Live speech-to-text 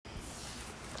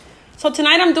So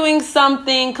tonight I'm doing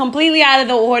something completely out of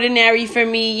the ordinary for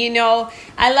me.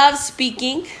 I love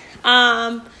speaking,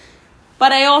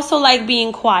 but I also like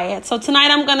being quiet. So tonight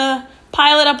I'm going to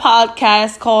pilot a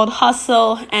podcast called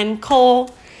Hustle and Cole.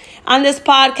 On this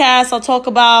podcast, I'll talk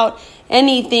about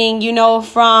anything,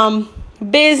 from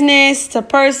business to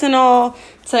personal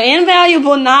to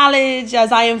invaluable knowledge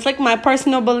as I inflict my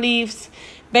personal beliefs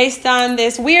based on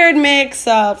this weird mix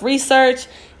of research,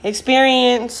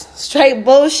 experience, straight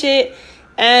bullshit,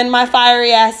 and my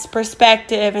fiery ass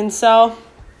perspective. And so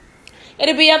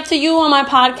it'll be up to you on my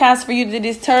podcast for you to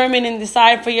determine and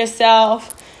decide for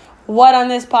yourself what on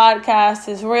this podcast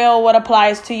is real, what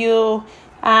applies to you,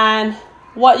 and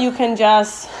what you can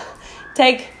just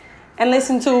take and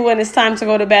listen to when it's time to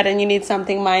go to bed and you need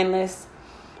something mindless.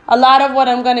 A lot of what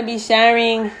I'm going to be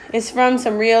sharing is from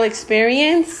some real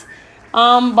experience,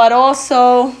 but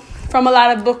also from a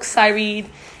lot of books I read.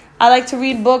 I like to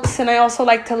read books, and I also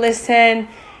like to listen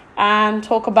and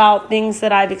talk about things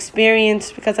that I've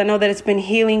experienced because I know that it's been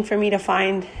healing for me to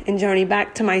find and journey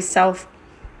back to myself.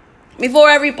 Before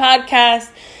every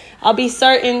podcast, I'll be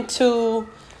certain to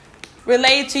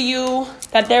relay to you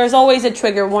that there is always a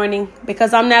trigger warning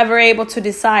because I'm never able to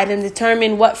decide and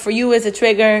determine what for you is a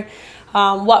trigger,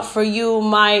 what for you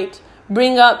might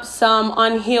bring up some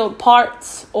unhealed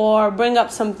parts or bring up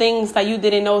some things that you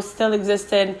didn't know still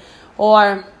existed,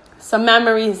 or some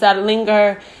memories that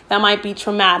linger that might be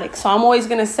traumatic. So I'm always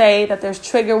going to say that there's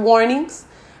trigger warnings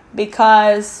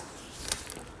because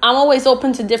I'm always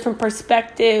open to different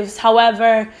perspectives.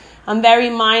 However, I'm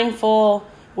very mindful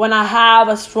when I have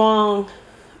a strong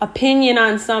opinion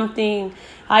on something.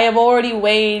 I have already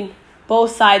weighed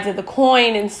both sides of the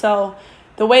coin. And so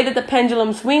the way that the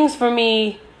pendulum swings for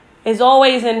me is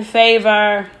always in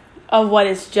favor of what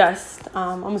is just.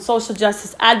 I'm a social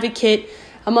justice advocate,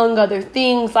 among other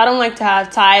things. I don't like to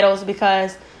have titles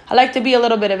because I like to be a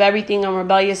little bit of everything. I'm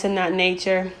rebellious in that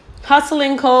nature. Hustle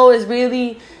and Co. is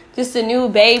really just a new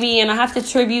baby, and I have to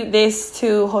tribute this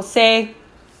to Jose.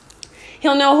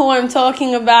 He'll know who I'm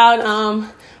talking about,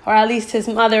 or at least his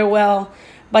mother will.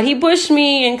 But he pushed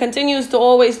me and continues to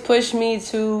always push me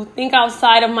to think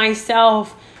outside of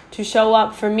myself, to show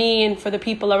up for me and for the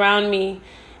people around me.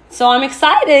 So I'm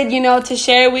excited, to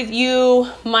share with you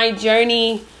my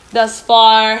journey thus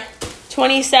far.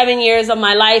 27 years of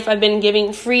my life I've been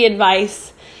giving free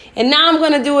advice. And now I'm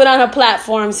going to do it on a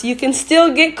platform. So you can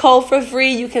still get Cole for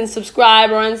free. You can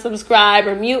subscribe or unsubscribe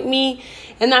or mute me.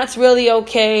 And that's really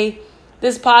okay.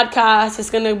 This podcast is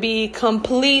going to be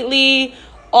completely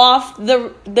off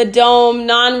the dome,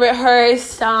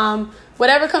 non-rehearsed,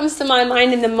 whatever comes to my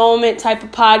mind in the moment type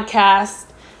of podcast.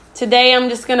 Today I'm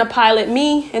just going to pilot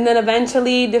me, and then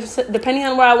eventually, depending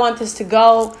on where I want this to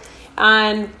go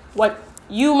and what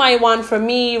you might want from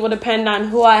me, will depend on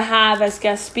who I have as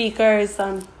guest speakers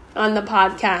on the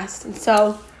podcast. And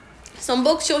so some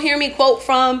books you'll hear me quote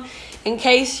from in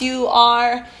case you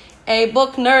are a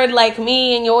book nerd like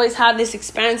me and you always have this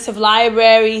expansive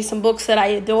library. Some books that I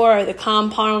adore: The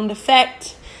Compound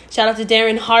Effect. Shout out to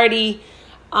Darren Hardy.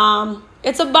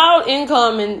 It's about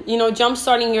income and,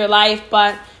 jump-starting your life,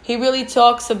 but he really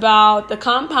talks about the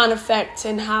compound effect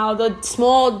and how the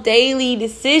small daily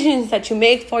decisions that you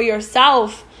make for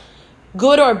yourself,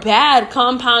 good or bad,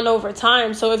 compound over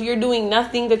time. So if you're doing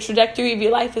nothing, the trajectory of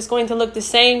your life is going to look the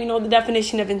same. The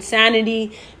definition of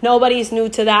insanity. Nobody's new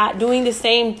to that. Doing the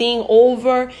same thing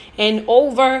over and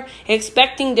over,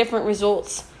 expecting different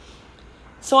results.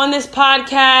 So on this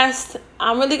podcast,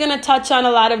 I'm really going to touch on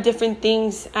a lot of different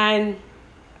things, and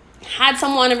had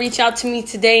someone reach out to me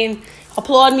today and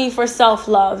applaud me for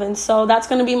self-love. And so that's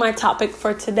going to be my topic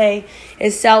for today,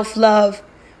 is self-love.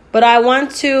 But I want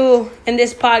to, in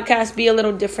this podcast, be a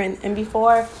little different. And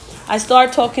before I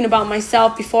start talking about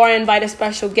myself, before I invite a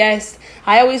special guest,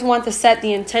 I always want to set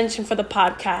the intention for the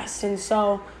podcast. And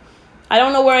so I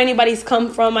don't know where anybody's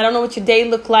come from. I don't know what your day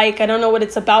look like. I don't know what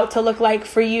it's about to look like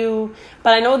for you.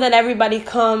 But I know that everybody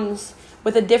comes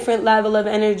with a different level of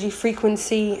energy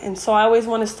frequency. And so I always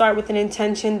want to start with an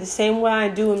intention the same way I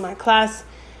do in my class.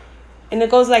 And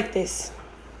it goes like this.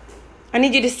 I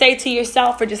need you to say to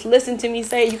yourself, or just listen to me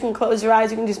say it. You can close your eyes.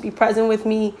 You can just be present with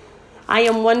me. I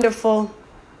am wonderful.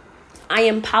 I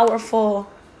am powerful.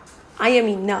 I am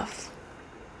enough.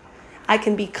 I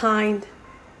can be kind.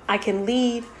 I can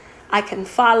lead. I can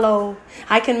follow.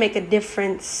 I can make a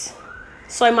difference.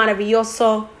 Soy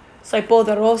maravilloso. Soy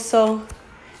poderoso.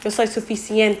 Yo soy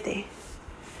suficiente.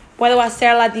 Puedo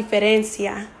hacer la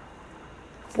diferencia.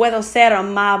 Puedo ser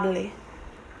amable.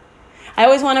 I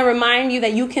always want to remind you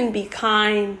that you can be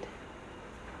kind.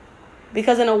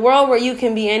 Because in a world where you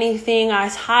can be anything, I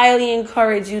highly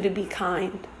encourage you to be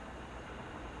kind.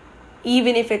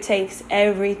 even if it takes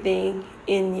everything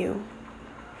in you.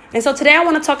 And so today I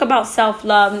want to talk about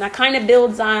self-love, and that kind of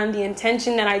builds on the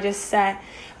intention that I just set.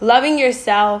 Loving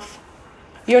yourself.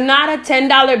 You're not a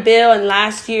 $10 bill in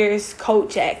last year's coat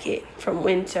jacket from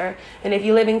winter. And if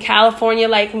you live in California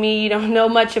like me, you don't know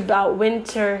much about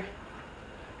winter.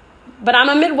 But I'm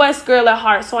a Midwest girl at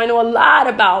heart, so I know a lot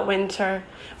about winter.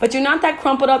 But you're not that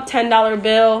crumpled up $10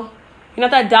 bill. You're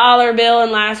not that dollar bill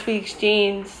in last week's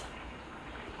jeans.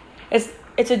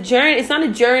 It's a journey. It's not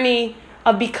a journey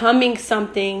of becoming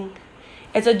something.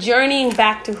 It's a journeying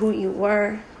back to who you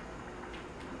were.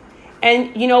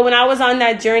 And, when I was on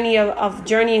that journey of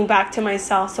journeying back to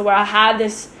myself, so where I had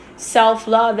this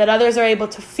self-love that others are able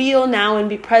to feel now and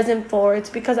be present for,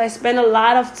 it's because I spent a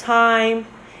lot of time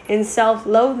in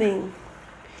self-loathing.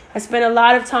 I spent a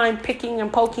lot of time picking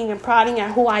and poking and prodding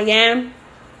at who I am.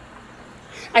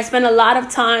 I spent a lot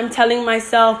of time telling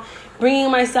myself,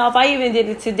 bringing myself, I even did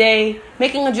it today,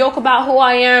 making a joke about who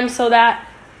I am so that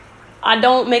I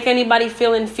don't make anybody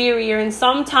feel inferior. And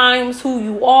sometimes who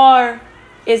you are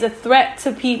is a threat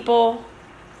to people.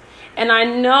 And I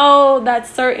know that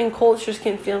certain cultures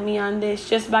can feel me on this.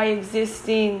 Just by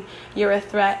existing, you're a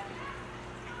threat.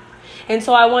 And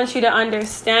so I want you to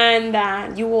understand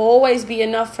that you will always be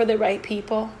enough for the right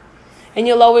people. And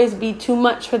you'll always be too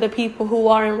much for the people who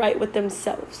aren't right with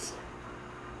themselves.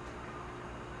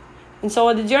 And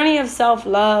so the journey of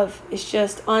self-love is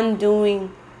just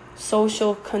undoing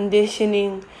social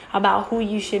conditioning about who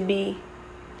you should be.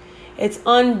 It's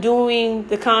undoing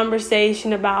the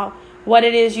conversation about what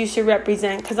it is you should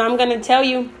represent. Because I'm going to tell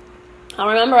you, I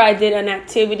remember I did an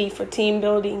activity for team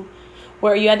building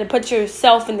where you had to put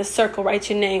yourself in the circle, write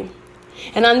your name.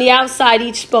 And on the outside,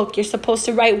 each spoke, you're supposed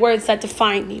to write words that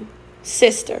define you.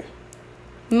 Sister,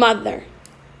 mother,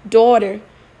 daughter,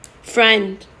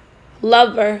 friend,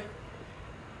 lover,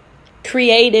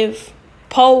 creative,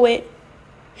 poet.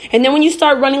 And then when you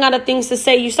start running out of things to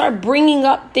say, you start bringing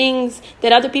up things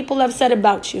that other people have said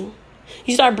about you.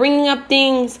 You start bringing up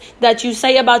things that you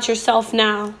say about yourself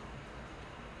now.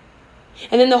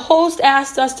 And then the host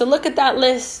asked us to look at that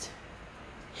list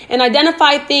and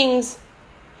identify things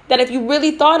that if you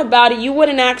really thought about it, you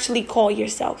wouldn't actually call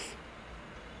yourself.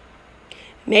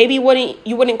 Maybe you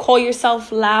wouldn't call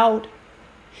yourself loud.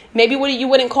 Maybe you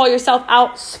wouldn't call yourself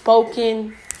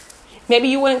outspoken. Maybe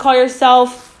you wouldn't call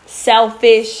yourself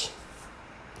selfish.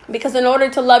 Because in order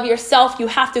to love yourself, you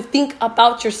have to think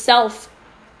about yourself.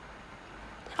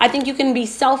 I think you can be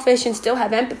selfish and still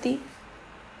have empathy.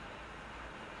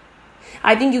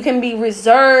 I think you can be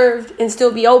reserved and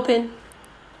still be open.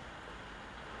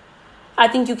 I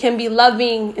think you can be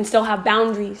loving and still have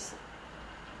boundaries.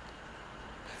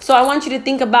 So I want you to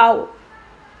think about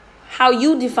how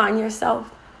you define yourself,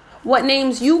 what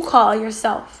names you call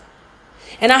yourself.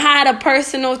 And I had a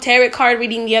personal tarot card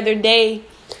reading the other day,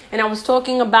 and I was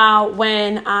talking about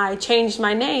when I changed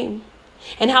my name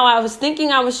and how I was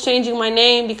thinking I was changing my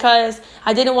name because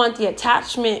I didn't want the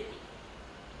attachment.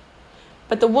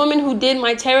 But the woman who did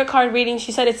my tarot card reading,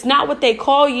 she said, it's not what they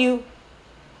call you,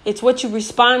 it's what you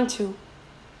respond to.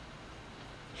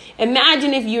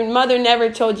 Imagine if your mother never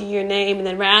told you your name and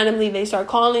then randomly they start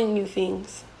calling you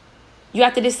things. You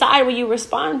have to decide what you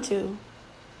respond to.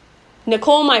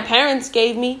 Nicole, my parents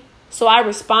gave me, so I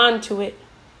respond to it.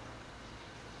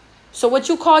 So what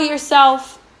you call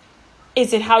yourself,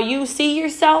 is it how you see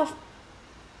yourself,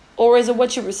 or is it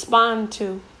what you respond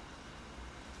to?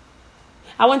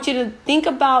 I want you to think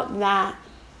about that.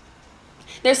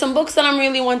 There's some books that I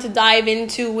really want to dive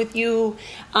into with you.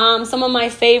 Some of my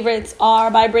favorites are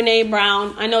by Brené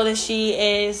Brown. I know that she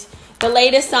is the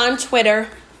latest on Twitter.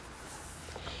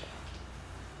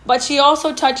 But she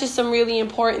also touches some really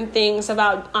important things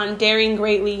on Daring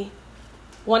Greatly,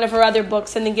 one of her other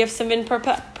books, and the Gifts of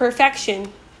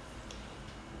Imperfection.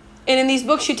 And in these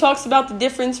books, she talks about the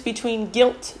difference between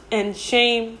guilt and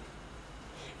shame.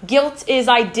 Guilt is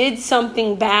I did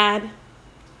something bad.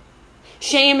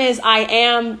 Shame is I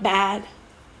am bad.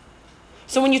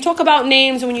 So when you talk about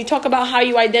names and when you talk about how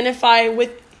you identify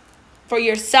for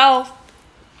yourself,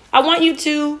 I want you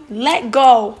to let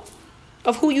go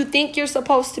of who you think you're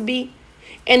supposed to be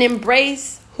and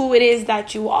embrace who it is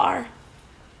that you are.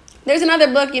 There's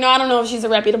another book, I don't know if she's a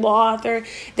reputable author.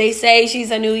 They say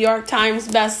she's a New York Times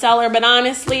bestseller, but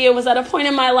honestly, it was at a point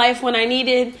in my life when I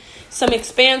needed some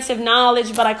expansive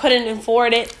knowledge, but I couldn't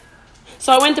afford it.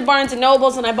 So I went to Barnes &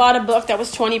 Noble's and I bought a book that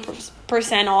was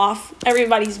 20% off.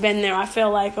 Everybody's been there, I feel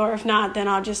like, or if not, then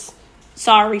I'll just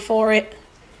sorry for it.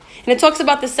 And it talks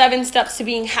about the 7 steps to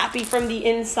being happy from the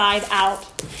inside out.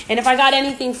 And if I got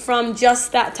anything from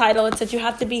just that title, it's that you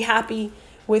have to be happy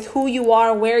with who you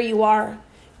are, where you are,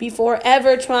 before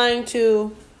ever trying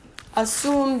to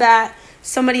assume that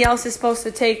somebody else is supposed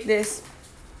to take this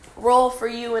role for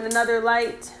you in another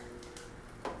light.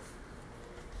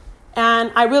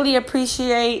 And I really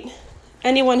appreciate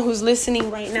anyone who's listening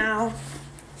right now.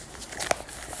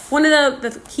 One of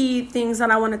the key things that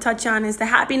I want to touch on is the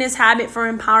happiness habit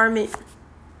for empowerment.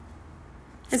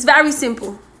 It's very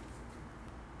simple.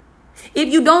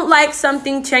 If you don't like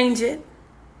something, change it.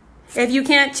 If you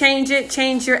can't change it,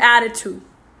 change your attitude.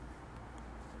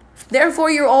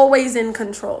 Therefore, you're always in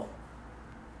control.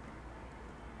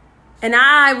 And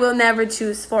I will never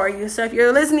choose for you. So if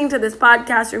you're listening to this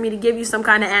podcast for me to give you some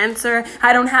kind of answer,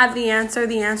 I don't have the answer.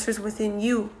 The answer is within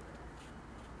you.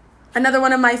 Another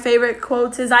one of my favorite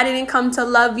quotes is, I didn't come to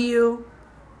love you.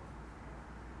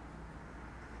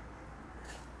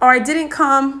 Or I didn't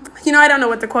come. I don't know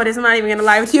what the quote is. I'm not even going to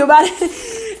lie with you about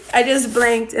it. I just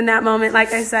blanked in that moment.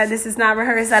 Like I said, this is not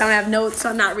rehearsed. I don't have notes, so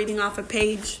I'm not reading off a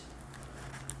page.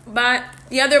 But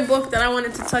the other book that I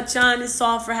wanted to touch on is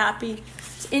Solve for Happy.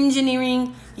 It's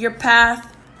engineering your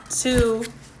path to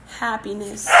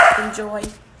happiness and joy.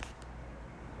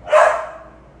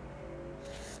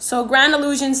 So grand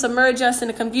illusions submerge us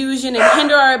into confusion and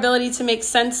hinder our ability to make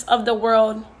sense of the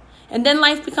world. And then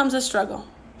life becomes a struggle.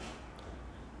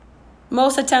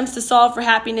 Most attempts to solve for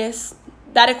happiness,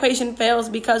 that equation fails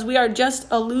because we are just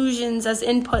illusions as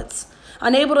inputs,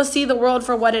 unable to see the world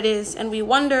for what it is, and we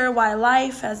wonder why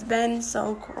life has been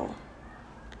so cruel.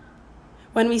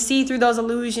 When we see through those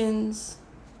illusions,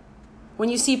 when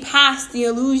you see past the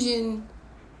illusion,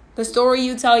 the story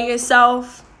you tell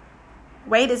yourself,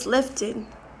 weight is lifted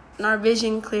and our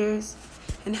vision clears,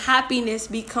 and happiness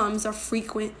becomes a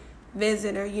frequent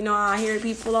visitor. I hear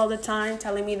people all the time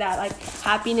telling me that, like,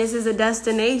 happiness is a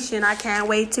destination. I can't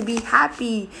wait to be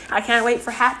happy. I can't wait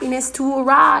for happiness to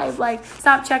arrive. Like,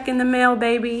 stop checking the mail,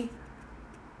 baby.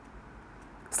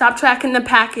 Stop tracking the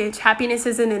package. Happiness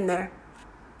isn't in there.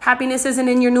 Happiness isn't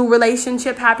in your new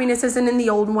relationship. Happiness isn't in the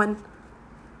old one.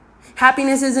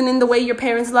 Happiness isn't in the way your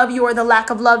parents love you or the lack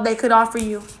of love they could offer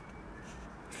you.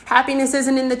 Happiness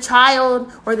isn't in the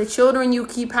child or the children you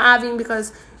keep having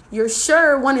because you're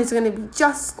sure one is going to be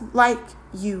just like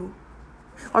you.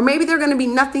 Or maybe they're going to be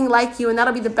nothing like you, and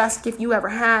that'll be the best gift you ever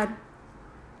had.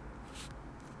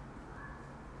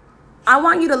 I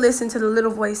want you to listen to the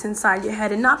little voice inside your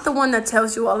head and not the one that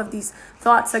tells you all of these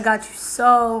thoughts that got you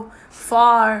so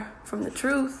far from the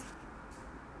truth.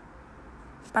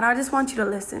 But I just want you to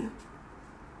listen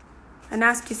and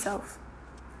ask yourself,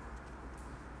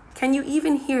 can you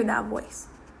even hear that voice?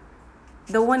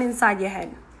 The one inside your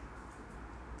head.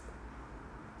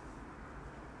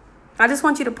 I just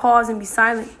want you to pause and be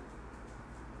silent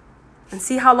and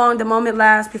see how long the moment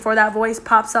lasts before that voice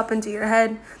pops up into your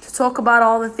head to talk about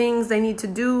all the things they need to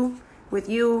do with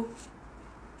you,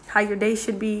 how your day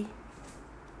should be,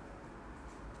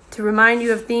 to remind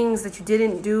you of things that you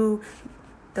didn't do,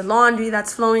 the laundry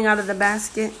that's flowing out of the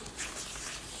basket.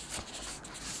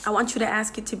 I want you to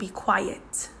ask it to be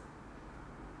quiet.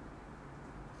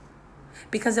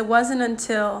 Because it wasn't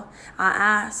until I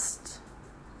asked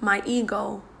my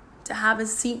ego to have a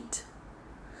seat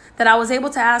that I was able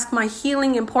to ask my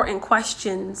healing important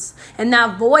questions. And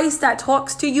that voice that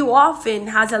talks to you often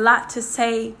has a lot to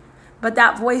say, but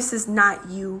that voice is not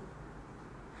you.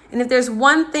 And if there's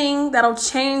one thing that'll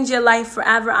change your life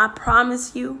forever, I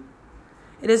promise you,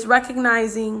 it is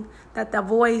recognizing that the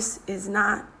voice is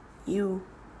not you.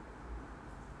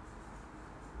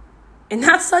 And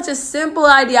that's such a simple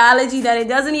ideology that it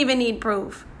doesn't even need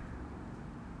proof.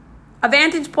 A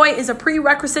vantage point is a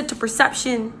prerequisite to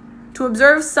perception. To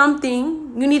observe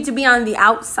something, you need to be on the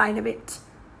outside of it.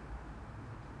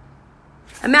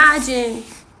 Imagine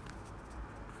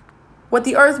what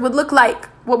the earth would look like,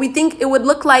 what we think it would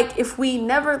look like if we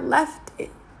never left it.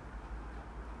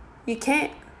 You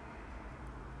can't.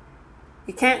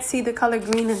 You can't see the color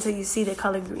green until you see the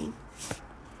color green.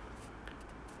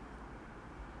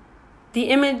 The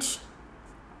image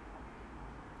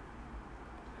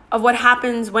of what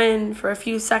happens when, for a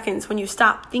few seconds, when you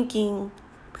stop thinking,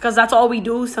 because that's all we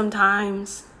do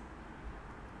sometimes.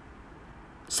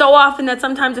 So often that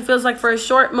sometimes it feels like for a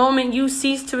short moment you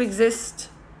cease to exist.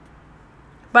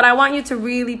 But I want you to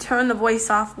really turn the voice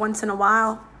off once in a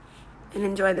while and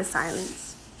enjoy the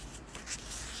silence.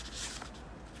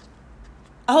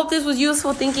 I hope this was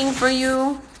useful thinking for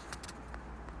you.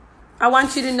 I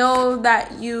want you to know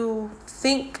that you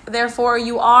think, therefore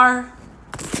you are.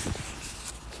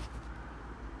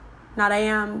 Not I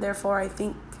am, therefore I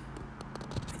think.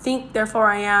 I think, therefore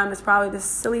I am is probably the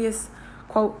silliest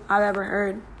quote I've ever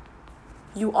heard.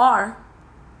 You are,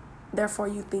 therefore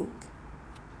you think.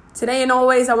 Today and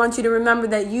always, I want you to remember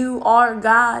that you are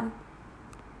God.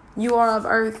 You are of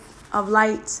earth, of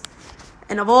light,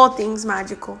 and of all things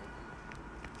magical.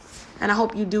 And I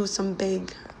hope you do some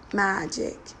big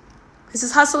magic. This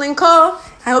is Hustle and Co.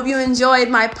 I hope you enjoyed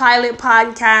my pilot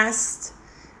podcast.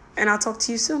 And I'll talk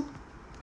to you soon.